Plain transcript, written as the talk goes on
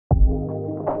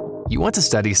You want to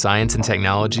study science and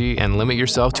technology and limit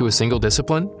yourself to a single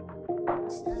discipline?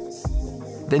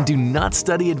 Then do not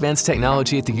study advanced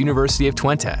technology at the University of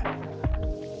Twente.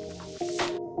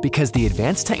 Because the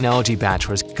Advanced Technology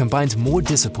Bachelor's combines more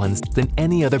disciplines than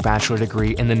any other bachelor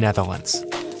degree in the Netherlands.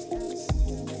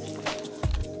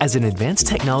 As an advanced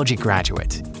technology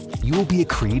graduate, you will be a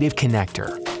creative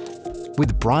connector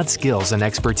with broad skills and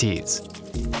expertise.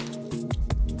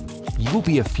 You will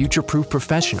be a future-proof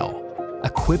professional,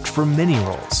 equipped for many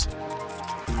roles.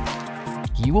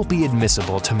 You will be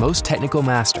admissible to most technical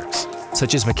masters,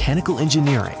 such as mechanical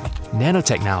engineering,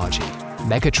 nanotechnology,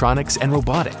 mechatronics and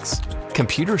robotics,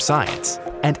 computer science,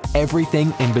 and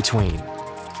everything in between.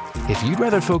 If you'd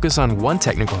rather focus on one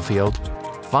technical field,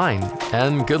 fine,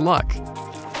 and good luck.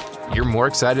 You're more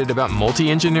excited about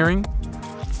multi-engineering?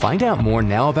 Find out more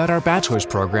now about our bachelor's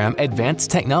program,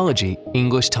 Advanced Technology,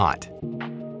 English Taught.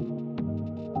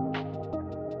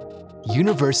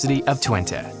 University of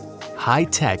Twente.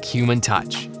 High-tech human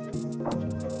touch.